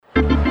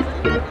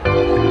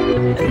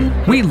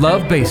We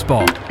love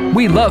baseball.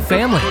 We love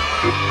family.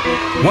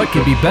 What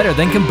could be better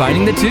than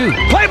combining the two?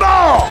 Play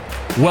ball!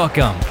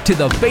 Welcome to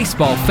the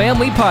Baseball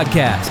Family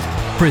Podcast,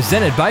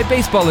 presented by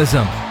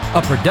Baseballism,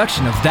 a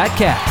production of That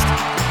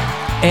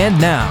Cast. And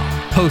now,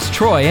 host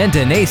Troy and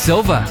Danae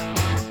Silva.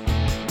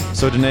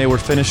 So Danae, we're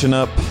finishing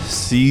up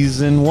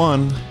season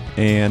 1,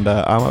 and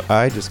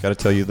I just got to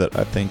tell you that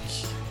I think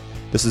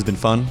this has been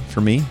fun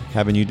for me,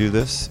 having you do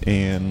this,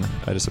 and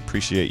I just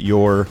appreciate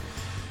your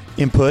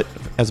input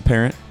as a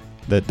parent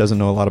that doesn't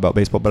know a lot about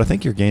baseball, but I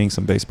think you're gaining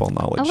some baseball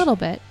knowledge. A little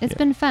bit. It's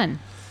been fun.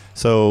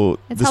 So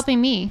it's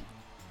helping me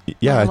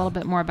learn a little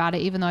bit more about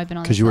it, even though I've been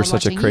on the because you were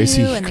such a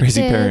crazy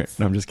parent.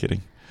 No, I'm just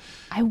kidding.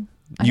 I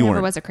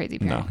never was a crazy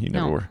parent. No, you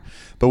never were.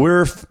 But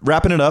we're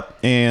wrapping it up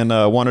and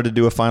wanted to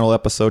do a final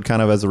episode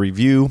kind of as a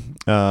review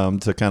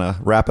to kind of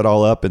wrap it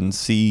all up and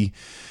see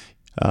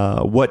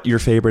what your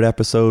favorite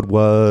episode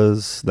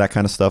was, that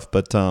kind of stuff.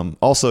 But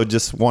also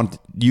just want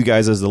you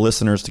guys as the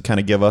listeners to kind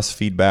of give us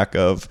feedback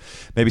of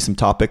maybe some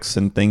topics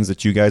and things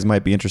that you guys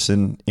might be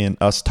interested in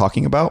us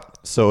talking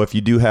about. So if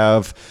you do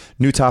have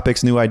new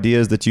topics, new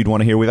ideas that you'd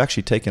want to hear, we've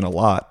actually taken a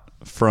lot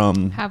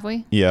from... Have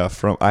we? Yeah,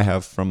 I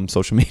have from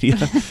social media,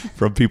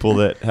 from people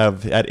that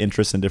have had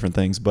interest in different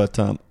things. But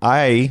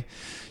I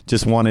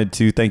just wanted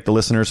to thank the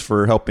listeners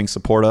for helping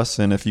support us.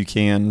 And if you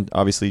can,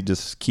 obviously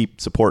just keep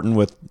supporting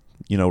with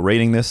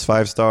rating this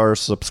 5 stars,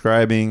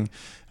 subscribing,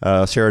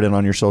 share it in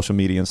on your social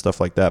media and stuff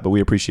like that. But we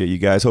appreciate you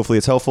guys. Hopefully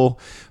it's helpful.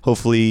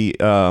 Hopefully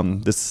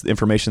this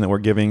information that we're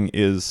giving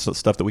is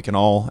stuff that we can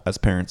all, as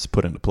parents,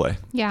 put into play.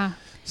 Yeah.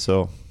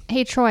 So,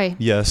 hey, Troy.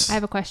 Yes. I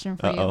have a question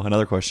for you. Oh,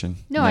 another question.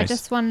 No, nice. I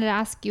just wanted to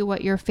ask you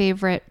what your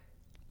favorite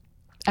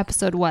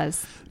episode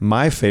was.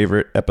 My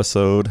favorite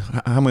episode,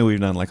 how many we've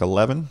done? Like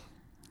 11?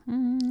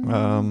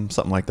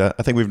 Something like that.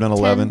 I think we've done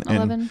 11.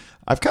 11. And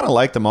I've kind of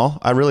liked them all.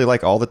 I really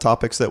like all the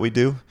topics that we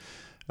do.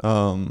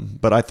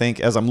 But I think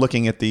as I'm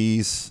looking at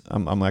these,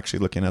 I'm actually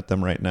looking at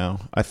them right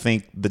now. I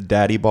think the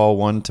Daddy Ball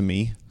one, to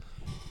me,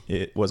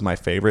 it was my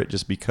favorite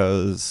just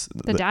because...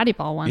 The Daddy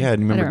Ball one? Yeah,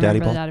 remember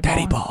Daddy Ball?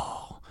 Daddy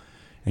Ball.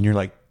 And you're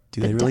like,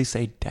 do they really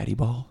say Daddy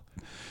Ball?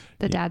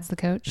 The dad's the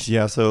coach.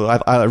 Yeah, so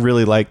I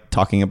really like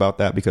talking about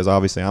that because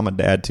obviously I'm a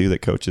dad too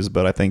that coaches,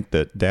 but I think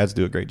that dads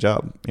do a great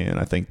job. And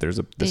I think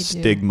there's the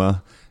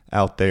stigma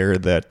out there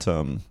that...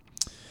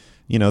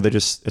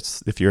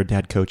 if you're a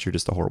dad coach, you're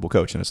just a horrible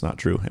coach, and it's not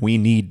true. And we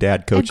need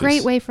dad coaches. A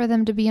great way for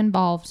them to be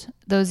involved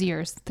those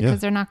years because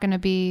they're not going to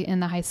be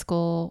in the high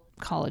school,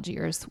 college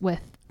years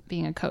with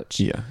being a coach.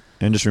 Yeah.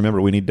 And just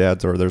remember, we need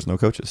dads or there's no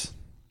coaches.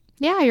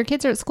 Yeah. Your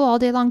kids are at school all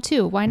day long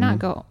too. Why not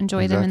go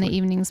enjoy them in the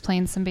evenings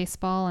playing some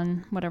baseball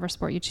and whatever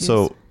sport you choose?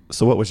 So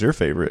what was your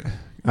favorite?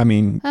 I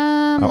mean,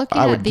 looking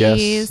I at would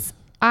these, guess,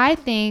 I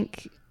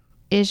think,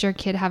 is your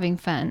kid having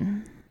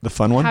fun? the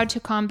fun one? How to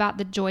combat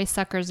the joy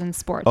suckers in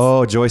sports.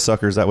 Oh, joy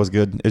suckers. That was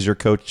good. Is your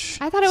coach?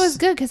 I thought it was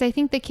good because I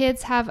think the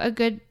kids have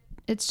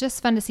it's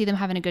just fun to see them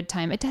having a good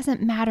time. It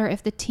doesn't matter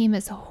if the team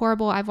is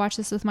horrible. I've watched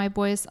this with my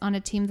boys on a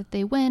team that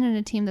they win and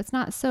a team that's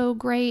not so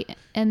great.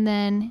 And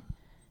then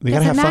it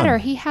doesn't matter.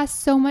 He has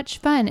so much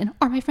fun. And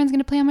are my friends going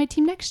to play on my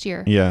team next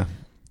year? Yeah.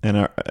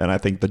 And I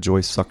think the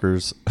joy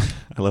suckers,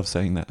 I love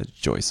saying that, the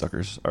joy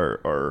suckers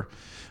are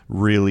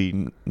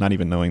really not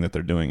even knowing that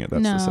they're doing it.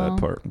 That's the sad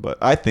part. But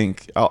I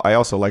think I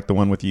also like the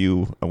one with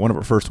you, one of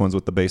our first ones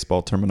with the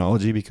baseball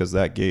terminology, because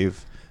that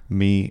gave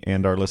me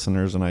and our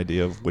listeners an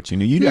idea of what you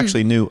knew. You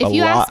actually knew a lot more. If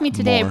you ask me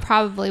today, I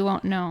probably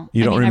won't know.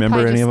 You don't remember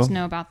any of them? I just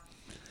know about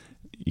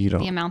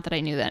the amount that I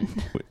knew then.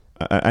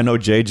 I know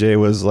JJ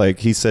was like,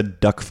 he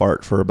said duck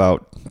fart for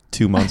about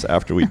 2 months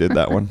after we did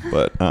that one.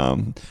 But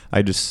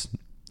I just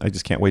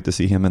can't wait to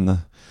see him in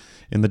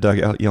the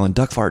dugout yelling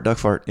duck fart, duck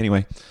fart.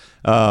 Anyway.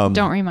 Don't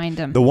remind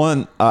him. The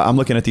one I'm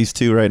looking at these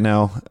two right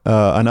now.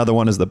 Another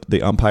one is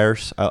the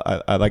umpires.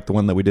 I like the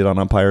one that we did on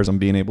umpires and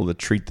being able to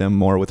treat them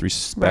more with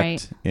respect.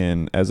 Right.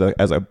 And as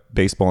a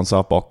baseball and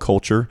softball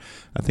culture,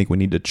 I think we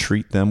need to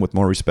treat them with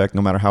more respect,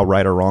 no matter how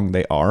right or wrong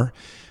they are.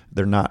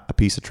 They're not a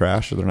piece of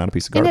trash or they're not a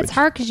piece of garbage. And it's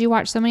hard because you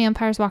watch so many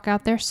umpires walk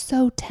out. They're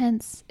so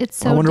tense. It's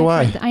so I wonder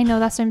different. why. I know,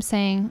 that's what I'm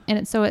saying. And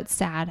it's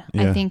sad.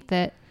 Yeah. I think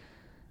that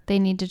they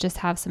need to just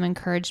have some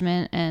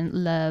encouragement and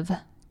love.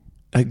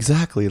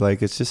 Exactly.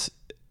 Like it's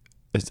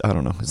I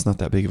don't know. It's not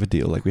that big of a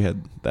deal. Like we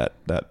had that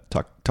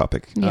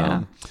topic.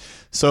 Yeah.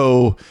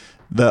 So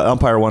the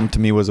umpire one to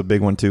me was a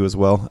big one too as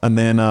well. And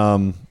then,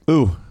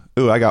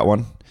 I got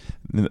one.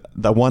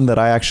 The one that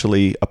I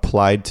actually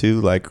applied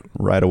to like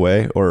right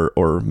away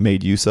or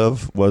made use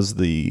of was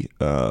the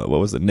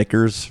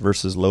knickers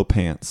versus low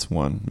pants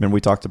one. Remember we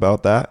talked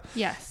about that?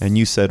 Yes. And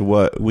you said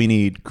we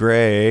need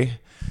gray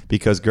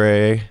because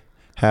gray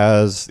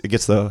it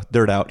gets the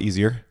dirt out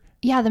easier.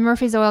 Yeah, the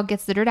Murphy's Oil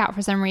gets the dirt out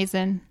for some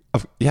reason.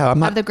 Yeah, I'm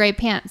not... Of the gray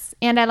pants.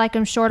 And I like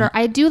them shorter.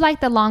 I do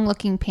like the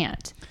long-looking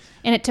pant.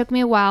 And it took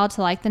me a while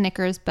to like the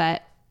knickers,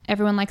 but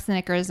everyone likes the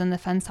knickers and the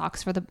fun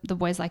socks for the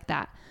boys like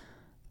that.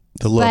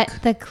 The look.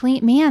 But the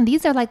clean, man,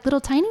 these are like little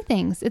tiny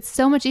things. It's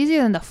so much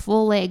easier than the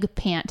full leg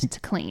pant to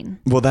clean.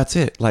 Well, that's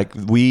it. Like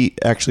we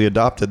actually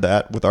adopted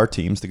that with our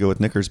teams to go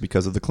with knickers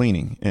because of the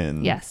cleaning.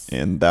 And Yes.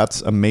 and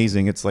that's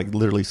amazing. It's like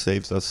literally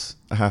saves us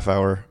a half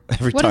hour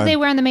every What time. do they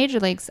wear in the major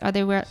leagues? Are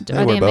they a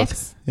both.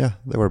 mix? Yeah,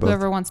 they wear both.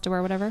 Whoever wants to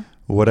wear whatever.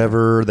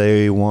 Whatever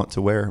they want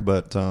to wear,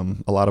 but a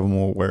lot of them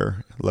will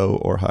wear low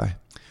or high.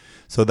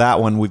 So that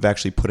one we've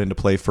actually put into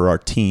play for our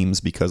teams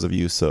because of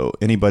you. So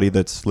anybody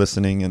that's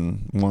listening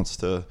and wants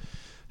to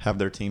have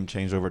their team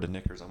change over to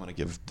knickers, I'm going to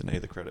give Danae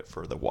the credit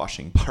for the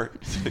washing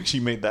part. She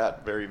made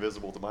that very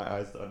visible to my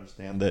eyes to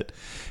understand that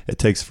it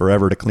takes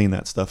forever to clean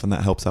that stuff, and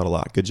that helps out a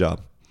lot. Good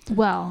job.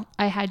 Well,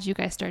 I had you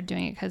guys start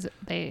doing it because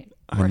they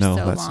I were know,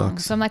 so that long.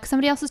 sucks. So I'm like,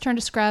 somebody else's turn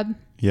to scrub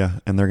Yeah,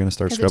 and they're going to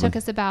start because it scrubbing. took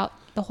us about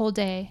the whole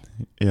day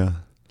Yeah.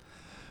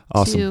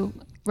 Awesome. to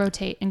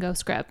rotate and go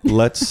scrub.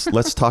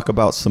 Let's talk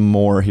about some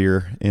more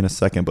here in a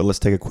second, but let's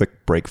take a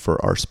quick break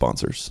for our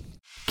sponsors.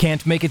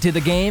 Can't make it to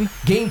the game?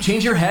 Game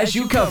Changer has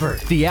you covered.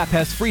 The app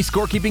has free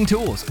scorekeeping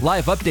tools,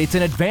 live updates,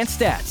 and advanced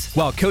stats.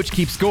 While Coach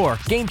keeps score,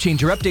 Game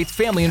Changer updates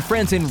family and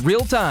friends in real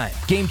time.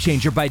 Game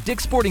Changer by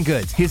Dick's Sporting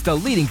Goods is the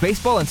leading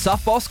baseball and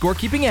softball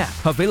scorekeeping app,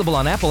 available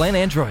on Apple and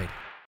Android.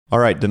 All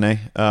right, Danae.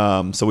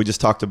 So we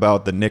just talked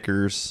about the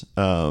knickers.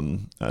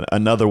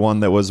 Another one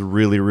that was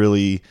really,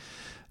 really,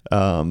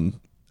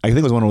 I think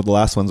it was one of the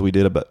last ones we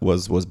did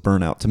was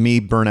burnout. To me,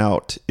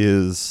 burnout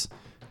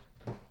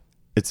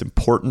it's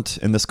important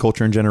in this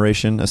culture and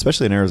generation,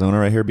 especially in Arizona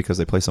right here because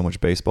they play so much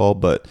baseball.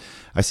 But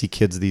I see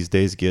kids these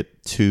days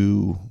get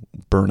too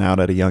burnt out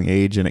at a young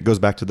age, and it goes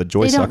back to the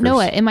joy They suckers. don't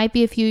know it. It might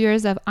be a few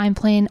years of I'm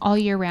playing all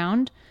year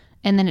round,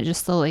 and then it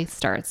just slowly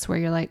starts where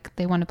you're like,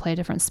 they want to play a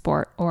different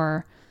sport,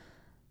 or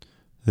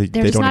They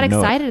they're just don't not even know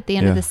it. excited at the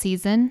end of the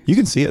season. You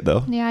can see it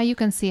though. Yeah, you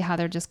can see how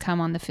they're just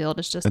come on the field.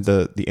 It's just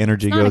The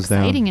energy it's not goes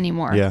down. exciting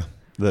anymore. Yeah.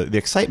 The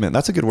excitement.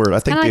 That's a good word. I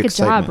think kind of the like a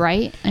excitement. job,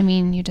 right? I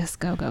mean, you just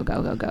go,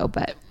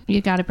 but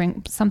you got to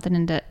bring something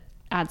in to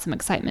add some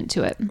excitement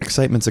to it.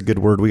 Excitement's a good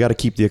word. We got to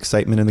keep the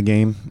excitement in the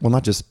game. Well,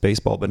 not just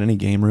baseball, but any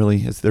game really.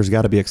 There's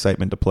got to be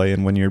excitement to play.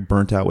 And when you're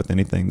burnt out with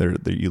anything,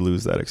 you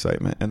lose that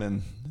excitement. And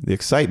then the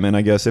excitement,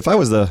 I guess, I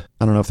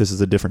don't know if this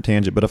is a different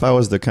tangent, but if I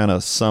was to kind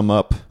of sum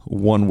up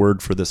one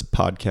word for this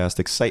podcast,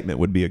 excitement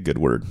would be a good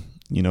word.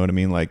 You know what I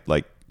mean? Like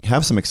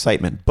have some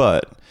excitement,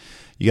 but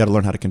you got to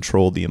learn how to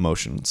control the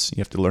emotions.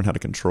 You have to learn how to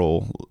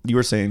control. You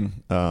were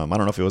saying, I don't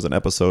know if it was an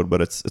episode,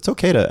 but it's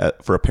okay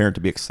for a parent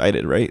to be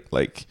excited, right?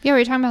 Like, Yeah, we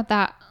were talking about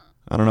that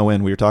I don't know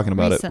when we were talking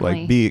about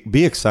recently. it. Like,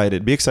 be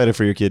excited. Be excited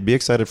for your kid. Be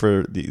excited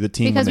for the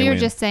team because when we they were win.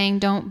 just saying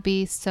don't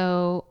be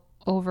so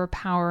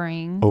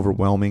overpowering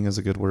Overwhelming is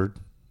a good word.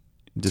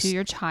 to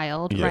your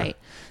child, Yeah. right?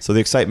 So the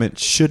excitement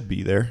should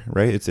be there,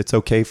 right? It's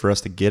okay for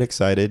us to get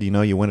excited. You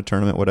know, you win a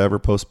tournament, whatever,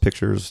 post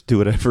pictures, do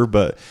whatever,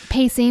 but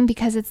Pacing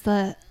because it's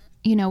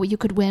you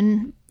could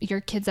win your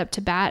kids up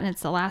to bat and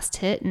it's the last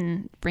hit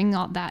and bring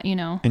all that,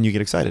 and you get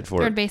excited for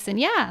third it. basin.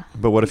 Yeah.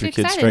 But what if You your get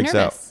kid excited, strikes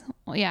out? nervous.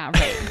 Well, yeah,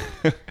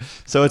 right.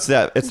 So it's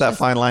that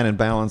fine line and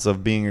balance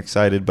of being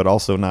excited, but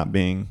also not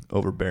being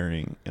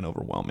overbearing and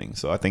overwhelming.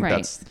 So I think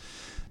Right.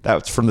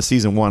 that's from the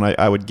season one.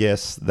 I would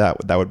guess that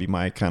would be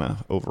my kind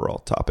of overall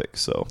topic.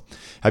 So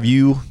have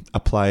you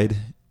applied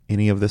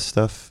any of this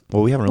stuff?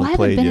 Well, we haven't really Well, I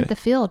haven't played been yet. at the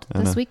field. I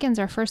know. This weekend's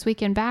our first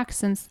weekend back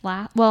since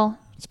last. Well,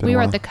 been we a were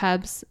while. at the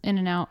Cubs in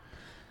and out.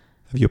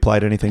 Have you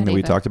applied anything At that we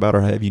Ava. talked about,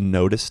 or have you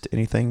noticed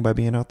anything by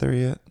being out there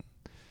yet?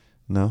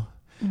 No.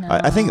 No.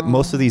 I think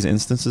most of these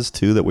instances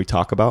too that we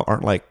talk about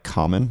aren't like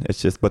common.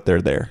 It's just, but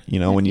they're there. You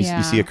know, when you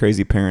Yeah. see a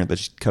crazy parent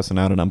that's cussing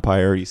out an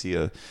umpire, you see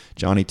a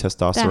Johnny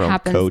Testosterone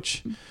happens.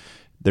 coach.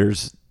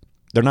 It's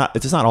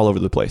not all over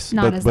the place,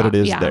 Not as but it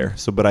is yeah. there.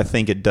 So, but I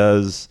think it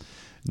does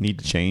need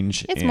to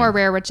change. It's and more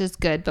rare, which is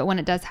good. But when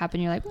it does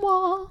happen, you're like,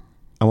 whoa.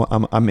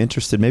 I'm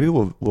interested. Maybe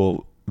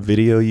we'll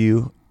video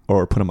you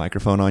or put a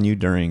microphone on you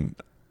during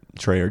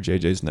Trey or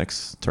JJ's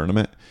next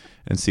tournament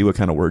and see what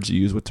kind of words you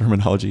use with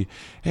terminology.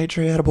 Hey,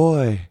 Trey,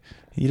 attaboy.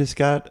 You just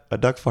got a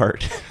duck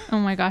fart. Oh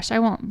my gosh, I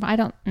won't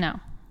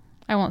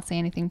say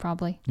anything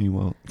probably. You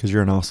won't, because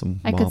you're an awesome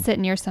I mom. could sit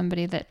near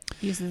somebody that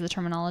uses the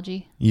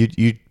terminology.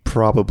 You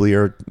probably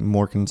are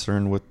more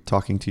concerned with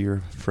talking to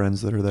your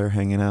friends that are there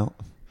hanging out.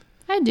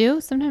 I do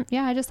sometimes.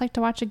 Yeah, I just like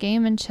to watch a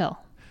game and chill.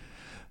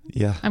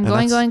 Yeah. I'm and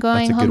going,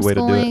 that's a good way to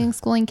do it.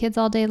 schooling kids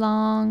all day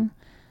long.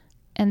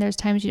 And there's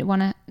times you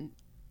want to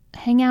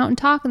hang out and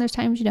talk, and there's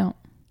times you don't.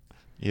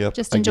 Yep.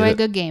 Just I enjoy get a it.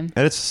 good game.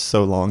 And it's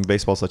so long.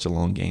 Baseball's such a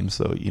long game,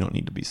 so you don't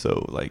need to be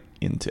so like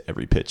into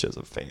every pitch as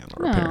a fan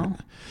or a No. parent.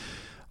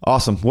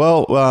 Awesome.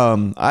 Well,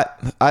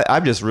 I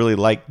just really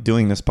like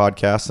doing this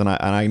podcast, and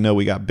I know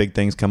we got big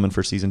things coming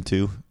for season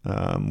 2.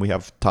 We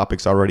have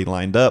topics already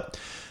lined up.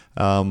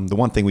 The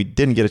one thing we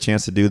didn't get a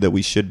chance to do that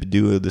we should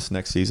do this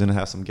next season,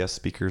 have some guest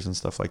speakers and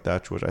stuff like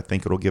that, which I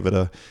think it'll give it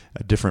a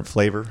different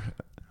flavor.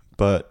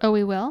 But Oh,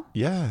 we will?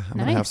 yeah, I'm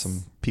gonna have Nice.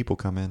 some people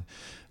come in.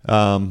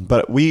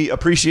 But we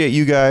appreciate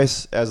you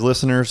guys as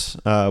listeners.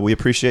 We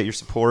appreciate your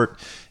support.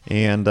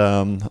 And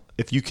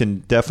if you can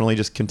definitely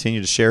just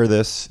continue to share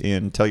this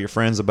and tell your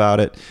friends about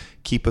it,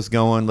 keep us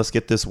going. Let's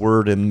get this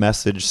word and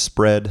message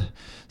spread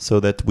so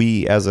that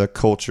we as a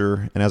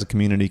culture and as a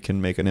community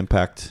can make an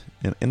impact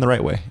in the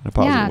right way, in a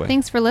positive way. Yeah,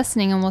 thanks for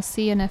listening, and we'll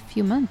see you in a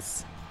few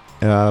months.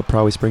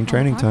 Probably spring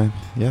training time.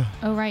 Yeah.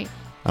 Oh, right.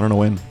 I don't know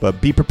when,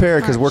 but be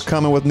prepared because we're March.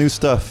 coming with new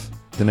stuff.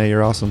 Danae,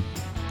 you're awesome.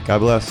 God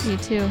bless. You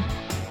too.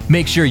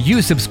 Make sure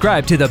you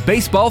subscribe to the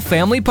Baseball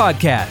Family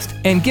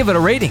Podcast and give it a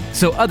rating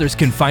so others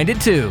can find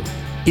it too.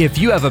 If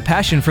you have a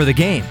passion for the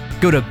game,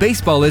 go to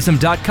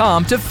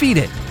baseballism.com to feed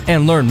it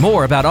and learn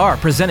more about our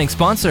presenting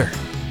sponsor.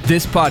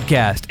 This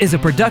podcast is a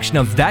production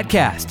of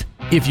ThatCast.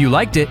 If you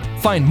liked it,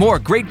 find more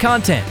great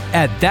content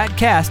at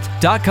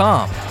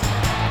thatcast.com.